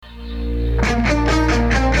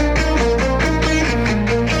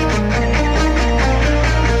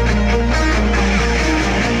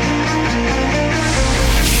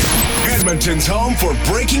Edmonton's home for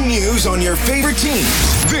breaking news on your favorite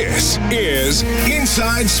teams. This is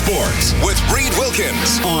Inside Sports with Reed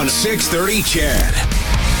Wilkins on 630 CHED.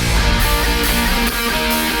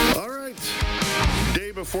 All right. Day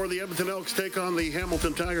before the Edmonton Elks take on the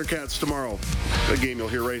Hamilton Tiger Cats tomorrow. A game you'll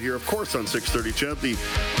hear right here, of course, on 630 CHED, the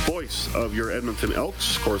voice of your Edmonton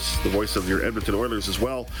Elks, of course, the voice of your Edmonton Oilers as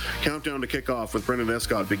well. Countdown to kickoff with Brendan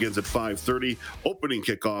Escott begins at 5:30. Opening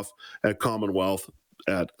kickoff at Commonwealth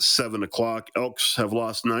at 7 o'clock. Elks have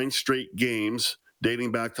lost 9 straight games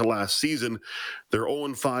dating back to last season. They're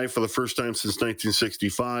 0-5 for the first time since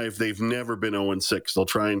 1965. They've never been 0-6. They'll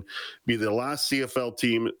try and be the last CFL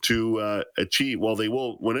team to achieve. Well, they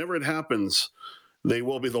will, whenever it happens, they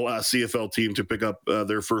will be the last CFL team to pick up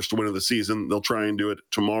their first win of the season. They'll try and do it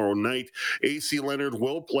tomorrow night. AC Leonard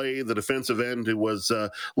will play the defensive end who was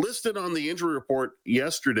listed on the injury report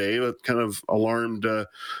yesterday. It kind of alarmed a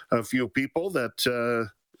few people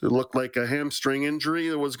that it looked like a hamstring injury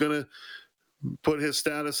that was going to put his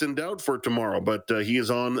status in doubt for tomorrow. But he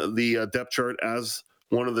is on the depth chart as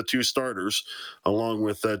one of the 2 starters, along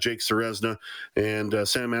with Jake Ceresna, and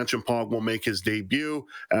Sam Achampong will make his debut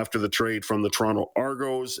after the trade from the Toronto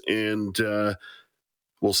Argos, and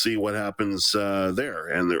we'll see what happens there.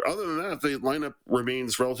 And other than that, the lineup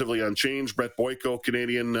remains relatively unchanged. Brett Boyko,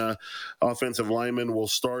 Canadian offensive lineman, will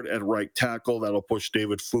start at right tackle. That'll push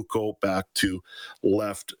David Foucault back to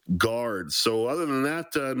left guard. So other than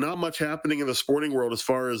that, not much happening in the sporting world as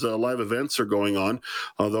far as live events are going on.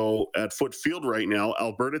 Although at Foot Field right now,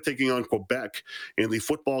 Alberta taking on Quebec in the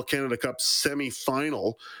Football Canada Cup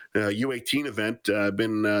semifinal U18 event.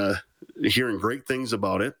 Been hearing great things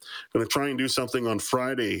about it. Going to try and do something on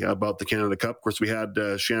Friday about the Canada Cup. Of course, we had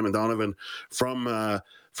Shannon Donovan from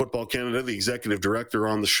Football Canada, the executive director,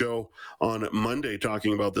 on the show on Monday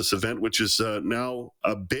talking about this event, which is now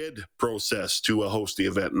a bid process to host the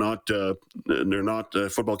event. They're not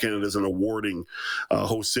Football Canada isn't awarding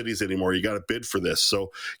host cities anymore. You got to bid for this.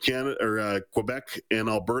 So Quebec and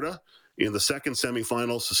Alberta in the second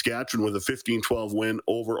semifinal, Saskatchewan with a 15-12 win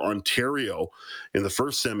over Ontario in the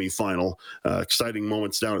first semifinal. Exciting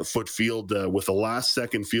moments down at Foot Field with the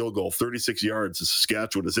last-second field goal, 36 yards.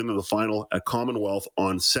 Saskatchewan is into the final at Commonwealth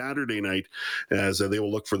on Saturday night as they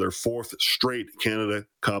will look for their 4th straight Canada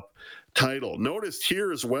Cup title. Noticed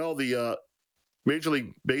here as well the Major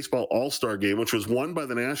League Baseball All Star game, which was won by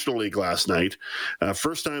the National League last night.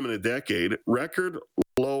 First time in a decade. Record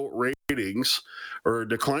low ratings, or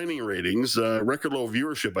declining ratings, record low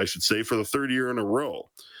viewership, I should say, for the 3rd year in a row.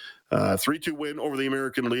 3-2 win over the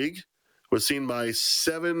American League was seen by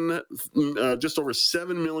just over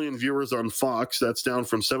 7 million viewers on Fox. That's down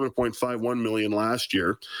from 7.51 million last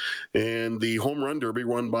year. And the home run derby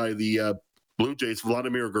won by the Blue Jays,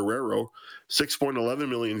 Vladimir Guerrero, 6.11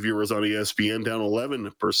 million viewers on ESPN, down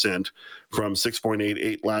 11% from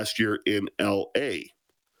 6.88 last year in LA.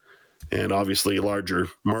 And obviously a larger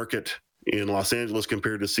market in Los Angeles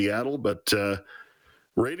compared to Seattle, but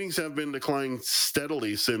ratings have been declining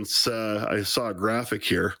steadily since I saw a graphic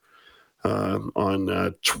here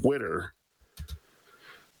on Twitter.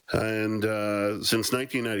 And since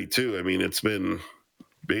 1992, I mean, it's been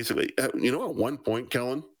basically, at one point,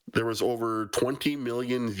 Kellen, there was over 20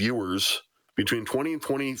 million viewers, between 20 and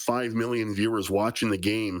 25 million viewers watching the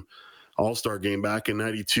game, All-Star game back in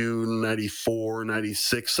 92, 94,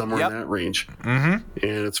 96, somewhere in that range. Mm-hmm.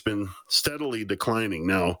 And it's been steadily declining.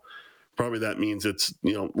 Now, probably that means it's,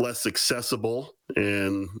 less accessible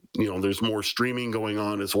and, there's more streaming going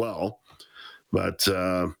on as well. But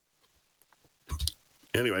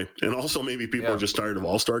anyway, and also maybe people are just tired of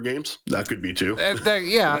All-Star games. That could be too. I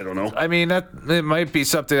don't know. I mean, it might be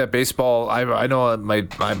something that baseball. I know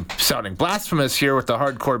I'm sounding blasphemous here with the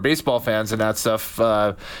hardcore baseball fans and that stuff.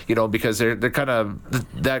 Because they're kind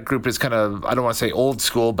of, that group is kind of, I don't want to say old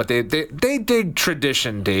school, but they dig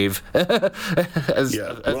tradition, Dave. That's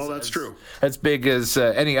true. As big as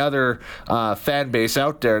any other fan base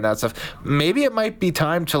out there and that stuff. Maybe it might be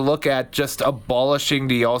time to look at just abolishing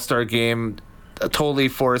the All-Star game totally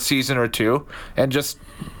for a season or two and just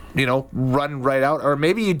run right out. Or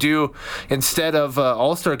maybe you do, instead of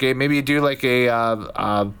All-Star game, maybe you do like a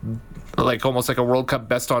almost like a World Cup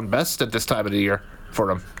best on best at this time of the year for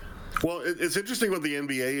them. Well, it's interesting what the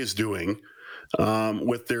NBA is doing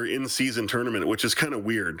with their in-season tournament, which is kind of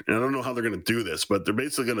weird. And I don't know how they're going to do this, but they're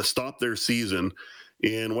basically going to stop their season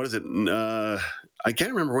in, what is it? I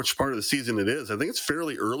can't remember which part of the season it is. I think it's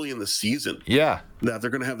fairly early in the season. Yeah. That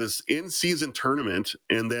they're going to have this in-season tournament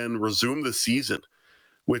and then resume the season,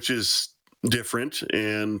 which is different.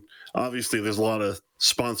 And obviously there's a lot of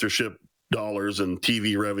sponsorship dollars and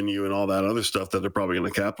TV revenue and all that other stuff that they're probably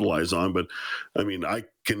going to capitalize on. But I mean, I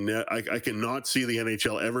cannot see the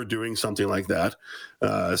NHL ever doing something like that,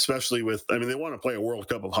 especially with, I mean, they want to play a World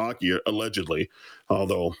Cup of hockey, allegedly.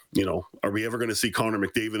 Although, are we ever going to see Connor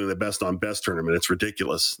McDavid in the best on best tournament? It's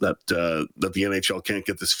ridiculous that the NHL can't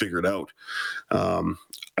get this figured out.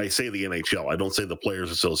 I say the NHL, I don't say the Players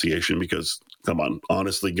Association, because come on,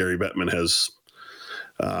 honestly, Gary Bettman has,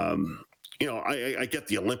 I get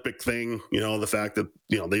the Olympic thing, the fact that,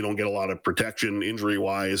 they don't get a lot of protection injury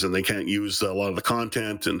wise, and they can't use a lot of the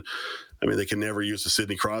content. And I mean, they can never use the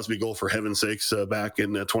Sidney Crosby goal, for heaven's sakes, back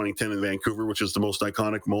in 2010 in Vancouver, which is the most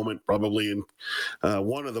iconic moment, probably in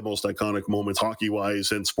one of the most iconic moments hockey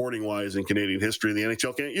wise and sporting wise in Canadian history. The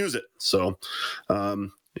NHL can't use it. So,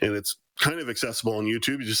 and it's kind of accessible on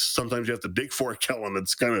YouTube. You just, sometimes you have to dig for it, Kellen.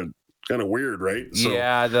 It's kind of weird, right? So,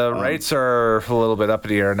 yeah, the rights are a little bit up in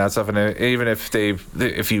the air and that stuff. And even if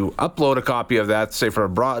you upload a copy of that, say for a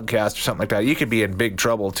broadcast or something like that, you could be in big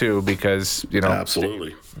trouble too, because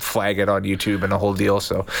absolutely flag it on YouTube and the whole deal.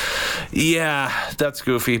 So, yeah, that's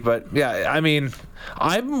goofy. But yeah, I mean,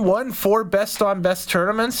 I'm one for best on best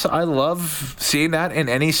tournaments. I love seeing that in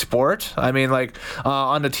any sport. I mean, like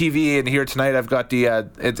on the TV and here tonight, I've got the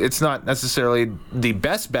it's not necessarily the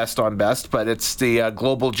best on best, but it's the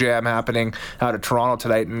Global Jam happening out of Toronto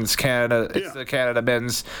tonight, and it's Canada. It's the Canada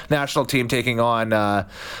men's national team taking on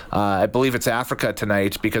I believe it's Africa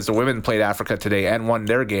tonight, because the women played Africa today and won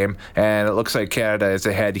their game, and it looks like Canada is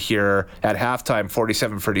ahead here at halftime,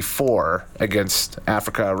 47-34 against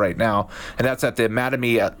Africa right now, and that's at the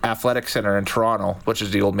Mattamy Athletic Center in Toronto, which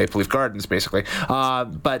is the old Maple Leaf Gardens, basically.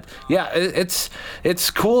 But yeah,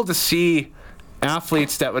 it's cool to see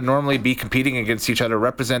athletes that would normally be competing against each other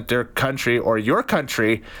represent their country or your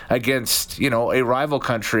country against, a rival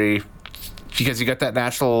country, because you got that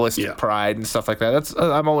nationalistic pride and stuff like that.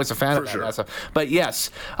 I'm always a fan of that. Sure. Stuff. But yes,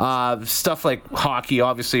 stuff like hockey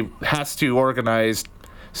obviously has to organize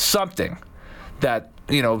something that,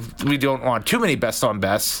 we don't want too many best on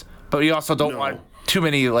bests, but we also don't want too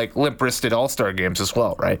many limp-wristed All-Star games as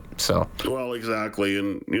well, right? So, well, exactly.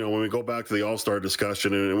 And when we go back to the All-Star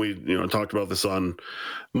discussion, and we talked about this on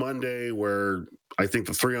Monday, where I think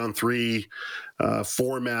the 3-on-3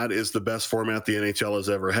 format is the best format the NHL has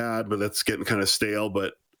ever had, but that's getting kind of stale.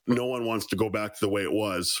 But no one wants to go back to the way it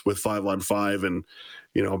was with 5-on-5 and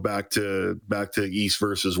back to East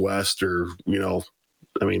versus West, or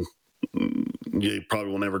I mean, you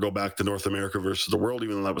probably will never go back to North America versus the world,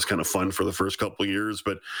 even though that was kind of fun for the first couple of years.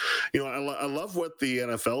 But, I love what the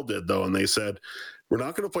NFL did, though. And they said, we're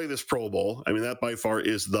not going to play this Pro Bowl. I mean, that by far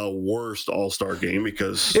is the worst All-Star game,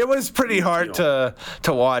 because it was pretty hard to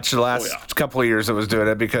watch the last couple of years it was doing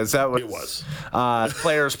it, because that was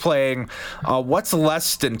players playing what's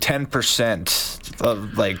less than 10%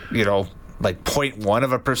 of like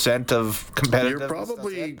 0.1% of competitive.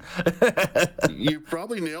 You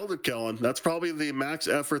probably nailed it, Kellen. That's probably the max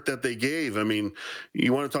effort that they gave. I mean,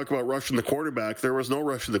 you want to talk about rushing the quarterback? There was no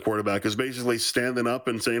rushing the quarterback. It was basically standing up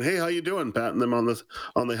and saying, "Hey, how you doing?" Patting them on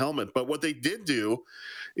the helmet. But what they did do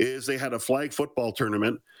is they had a flag football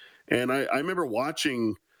tournament, and I remember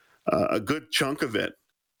watching a good chunk of it,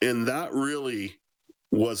 and that really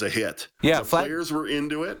was a hit. Yeah, the players were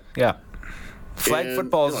into it. Yeah. Flag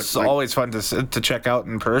football is always fun to check out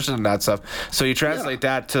in person and that stuff. So you translate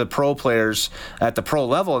that to pro players at the pro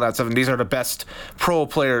level and that stuff, and these are the best pro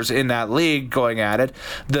players in that league going at it.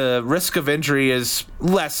 The risk of injury is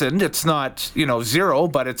lessened. It's not, zero,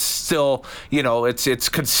 but it's still, it's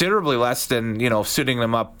considerably less than, suiting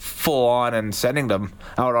them up full on and sending them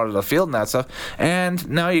out onto the field and that stuff. And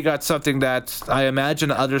now you got something that I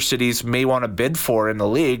imagine other cities may want to bid for in the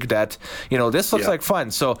league that, this looks like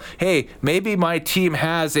fun. So, hey, maybe my team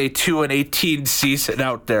has a 2-18 season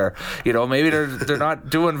out there. Maybe they're not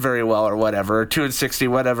doing very well or whatever, or 2-60,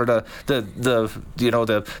 whatever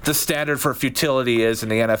the standard for futility is in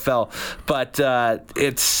the NFL. But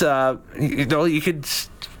it's you could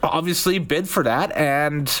obviously bid for that,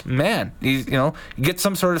 and man, you get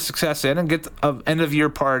some sort of success in and get an end of year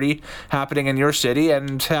party happening in your city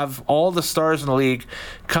and have all the stars in the league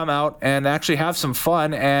come out and actually have some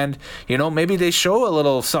fun, and maybe they show a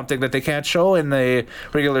little something that they can't show in the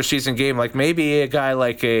regular season game. Like maybe a guy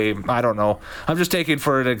like I don't know, I'm just taking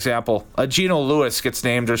for an example, a Geno Lewis gets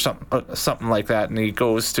named or something like that, and he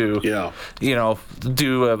goes to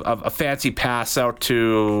do a fancy pass out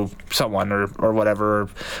to someone or whatever,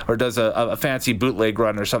 or does a fancy bootleg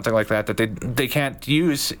run or something like that they can't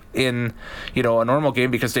use in a normal game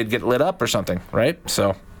because they'd get lit up or something, right?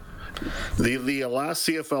 So The last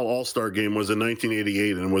CFL All Star game was in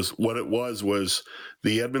 1988, and was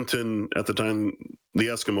the Edmonton, at the time, the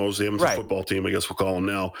Eskimos, the Edmonton football team, I guess we'll call them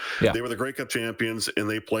now. Yeah. They were the Grey Cup champions, and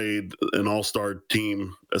they played an All-Star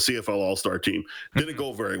team, a CFL All-Star team. Didn't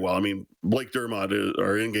go very well. I mean, Blake Dermott,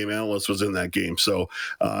 our in-game analyst, was in that game, so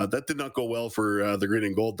that did not go well for the Green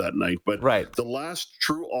and Gold that night. But the last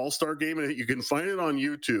true All-Star game, and you can find it on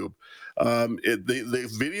YouTube. The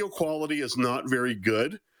video quality is not very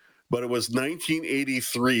good, but it was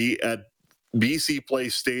 1983 at BC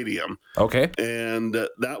Place Stadium. Okay. And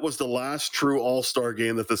that was the last true All-Star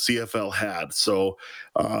game that the CFL had. So,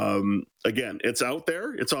 again, it's out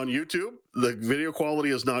there. It's on YouTube. The video quality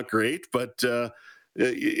is not great, but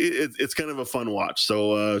it's kind of a fun watch.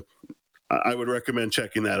 So, I would recommend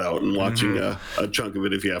checking that out and watching a chunk of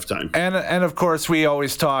it if you have time. And of course, we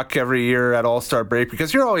always talk every year at All-Star break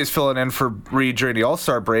because you're always filling in for Reed during the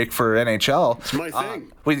All-Star break for NHL. It's my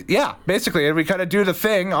thing. Basically, and we kind of do the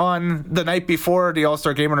thing on the night before the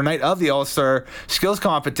All-Star game or the night of the All-Star skills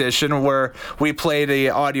competition where we play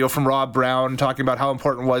the audio from Rob Brown talking about how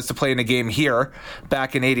important it was to play in a game here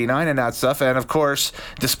back in '89 and that stuff. And of course,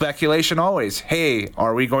 the speculation always, hey,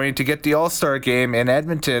 are we going to get the All-Star game in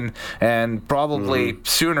Edmonton? And probably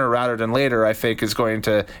sooner rather than later, I think it's going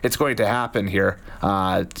to happen here.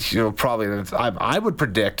 Probably I would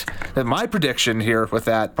predict that my prediction here with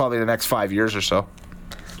that probably the next 5 years or so.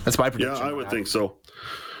 That's my prediction. Yeah, I would think so.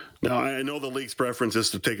 Now, I know the league's preference is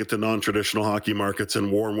to take it to non-traditional hockey markets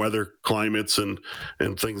and warm weather climates and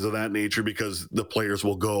things of that nature because the players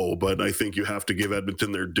will go. But I think you have to give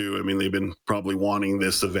Edmonton their due. I mean, they've been probably wanting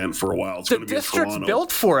this event for a while. It's going to be district's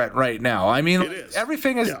built for it right now. I mean,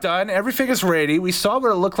 everything is done. Everything is ready. We saw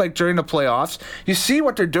what it looked like during the playoffs. You see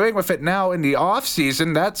what they're doing with it now in the off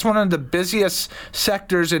season. That's one of the busiest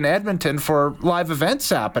sectors in Edmonton for live events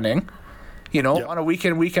happening. On a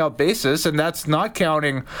week-in, week-out basis, and that's not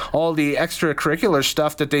counting all the extracurricular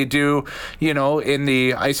stuff that they do, in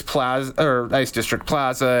the Ice Plaza or Ice District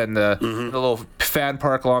Plaza and the little fan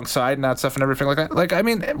park alongside and that stuff and everything like that. Like, I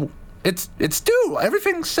mean, it's due.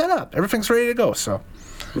 Everything's set up. Everything's ready to go. So,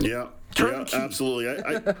 yeah. Yeah, absolutely.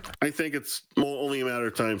 I think it's only a matter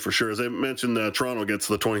of time for sure. As I mentioned, Toronto gets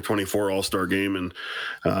the 2024 All-Star game, and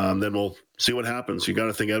then we'll see what happens. You got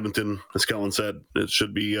to think Edmonton, as Kellen said, it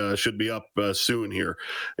should be up soon here,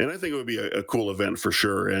 and I think it would be a cool event for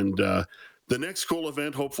sure. And the next cool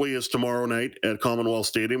event, hopefully, is tomorrow night at Commonwealth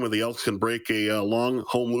Stadium, where the Elks can break a long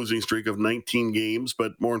home losing streak of 19 games,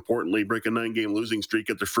 but more importantly, break a 9-game losing streak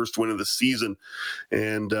at their first win of the season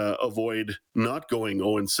and avoid going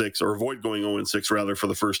 0-6 rather for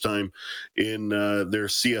the first time in their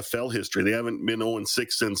CFL history. They haven't been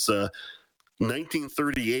 0-6 since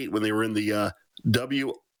 1938 when they were in the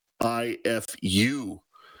WIFU.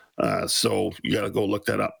 So you got to go look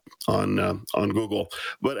that up on Google.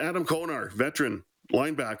 But Adam Konar, veteran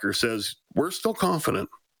linebacker, says we're still confident.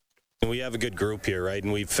 We have a good group here, right?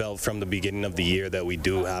 And we felt from the beginning of the year that we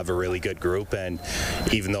do have a really good group. And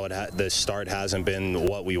even though the start hasn't been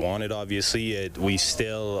what we wanted, obviously, we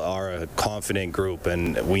still are a confident group.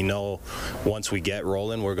 And we know once we get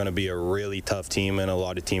rolling, we're going to be a really tough team, and a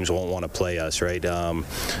lot of teams won't want to play us, right?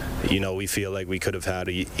 We feel like we could have had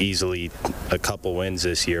easily a couple wins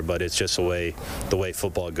this year, but it's just the way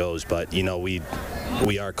football goes. But,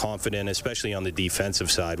 we are confident, especially on the defensive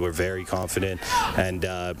side. We're very confident, and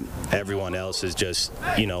everyone else is just,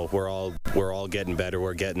 we're all getting better.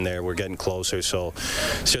 We're getting there. We're getting closer. So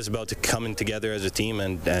it's just about coming together as a team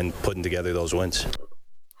and putting together those wins.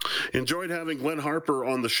 Enjoyed having Glenn Harper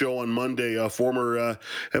on the show on Monday, a former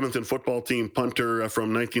Edmonton football team punter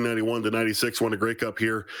from 1991 to 96, won a Grey Cup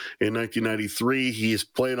here in 1993. He's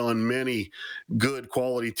played on many good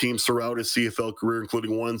quality teams throughout his CFL career,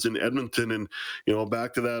 including ones in Edmonton. And,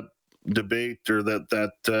 back to that debate or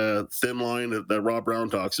that thin line that Rob Brown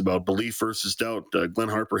talks about, belief versus doubt. Glenn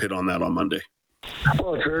Harper hit on that on Monday.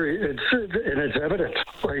 Well, it's evident.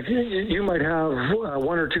 Like you might have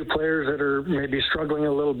one or two players that are maybe struggling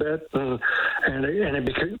a little bit, and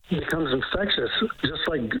it becomes infectious. Just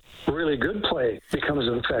like really good play becomes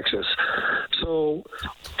infectious. So,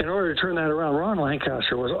 in order to turn that around, Ron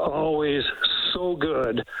Lancaster was always so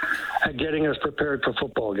good at getting us prepared for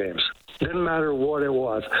football games. Didn't matter what it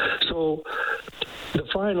was. So the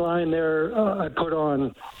fine line there, I put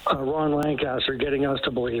on Ron Lancaster getting us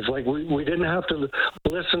to believe. Like we didn't have to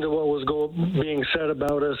listen to what was being said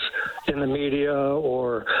about us in the media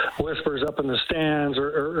or whispers up in the stands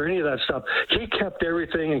or any of that stuff. He kept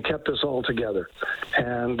everything and kept us all together.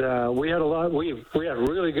 And we had had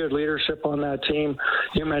really good leadership on that team.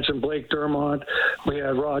 You mentioned Blake Dermott. We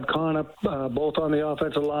had Rod Conop, both on the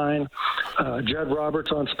offensive line. Jed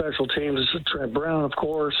Roberts on special teams. Trent Brown, of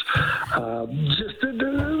course. Just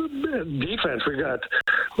defense. We got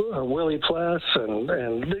Willie Pless, and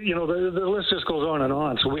the list just goes on and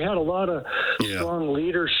on. So we had a lot of strong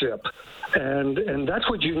leadership, and that's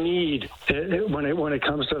what you need when it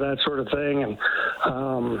comes to that sort of thing.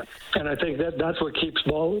 And I think that's what keeps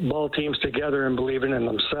ball teams together and believing in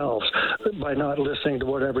themselves by not listening to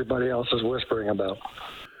what everybody else is whispering about.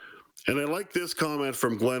 And I like this comment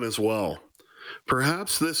from Glenn as well.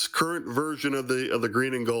 Perhaps this current version of the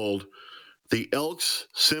green and gold, the Elks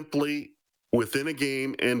simply within a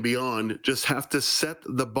game and beyond just have to set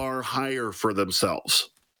the bar higher for themselves.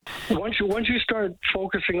 Once you start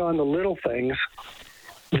focusing on the little things,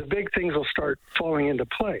 the big things will start falling into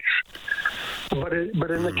place. But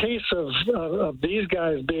in the case of these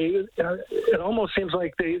guys, it almost seems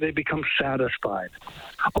like they become satisfied.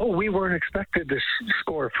 Oh, we weren't expected to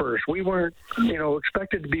score first. We weren't,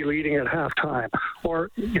 expected to be leading at halftime.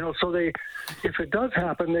 Or, so if it does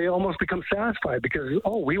happen, they almost become satisfied because,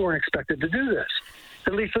 we weren't expected to do this.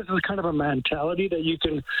 At least this is kind of a mentality that you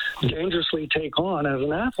can dangerously take on as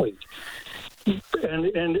an athlete.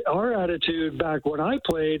 And our attitude back when I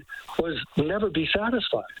played was never be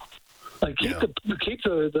satisfied. Like keep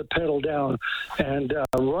the pedal down and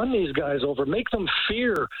run these guys over. Make them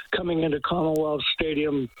fear coming into Commonwealth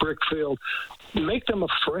Stadium, Brickfield. Make them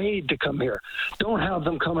afraid to come here. Don't have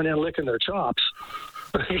them coming in licking their chops,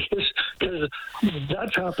 because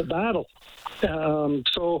that's half the battle.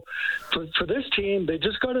 So for this team, they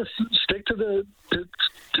just got to stick to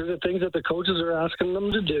the things that the coaches are asking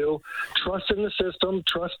them to do. Trust in the system.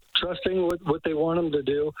 Trusting what they want them to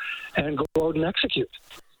do, and go out and execute.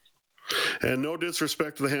 And no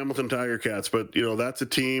disrespect to the Hamilton Tiger Cats, but, that's a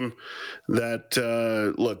team that,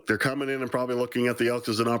 look, they're coming in and probably looking at the Elks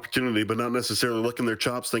as an opportunity, but not necessarily licking their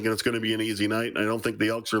chops thinking it's going to be an easy night. I don't think the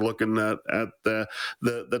Elks are looking at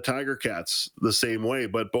the Tiger Cats the same way,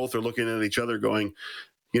 but both are looking at each other going,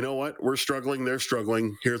 you know what? We're struggling. They're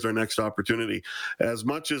struggling. Here's our next opportunity. As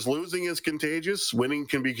much as losing is contagious, winning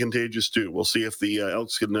can be contagious too. We'll see if the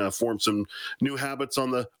Elks can form some new habits on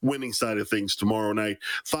the winning side of things tomorrow night.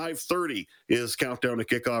 5:30 is countdown to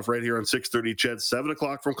kickoff right here on 6:30 Ched. 7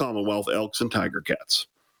 o'clock from Commonwealth, Elks and Tiger Cats.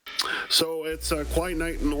 So it's a quiet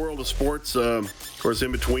night in the world of sports. Of course,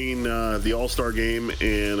 in between the All Star game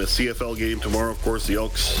and a CFL game tomorrow, of course, the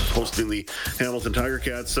Elks hosting the Hamilton Tiger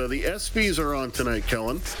Cats. The ESPYs are on tonight,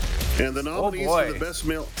 Kellen. And the nominees for the best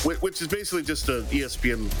male, which is basically just an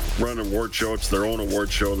ESPN run award show. It's their own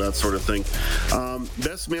award show, that sort of thing.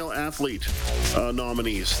 Best male athlete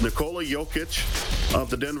nominees: Nikola Jokic of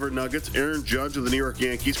the Denver Nuggets, Aaron Judge of the New York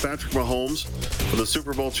Yankees, Patrick Mahomes of the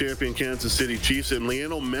Super Bowl champion Kansas City Chiefs, and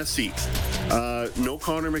Lionel Messi. No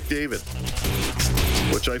Connor McDavid,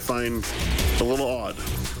 which I find a little odd.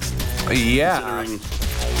 Yeah. Considering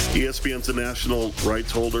ESPN's a national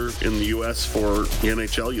rights holder in the U.S. for the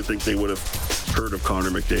NHL, you'd think they would have heard of Connor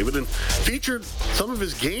McDavid and featured some of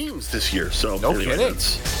his games this year. So no kidding.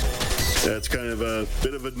 That's kind of a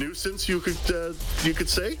bit of a nuisance, you could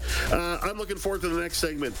say. I'm looking forward to the next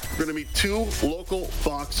segment. We're going to meet two local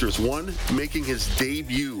boxers, one making his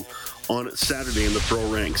debut on Saturday in the pro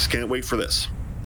ranks. Can't wait for this.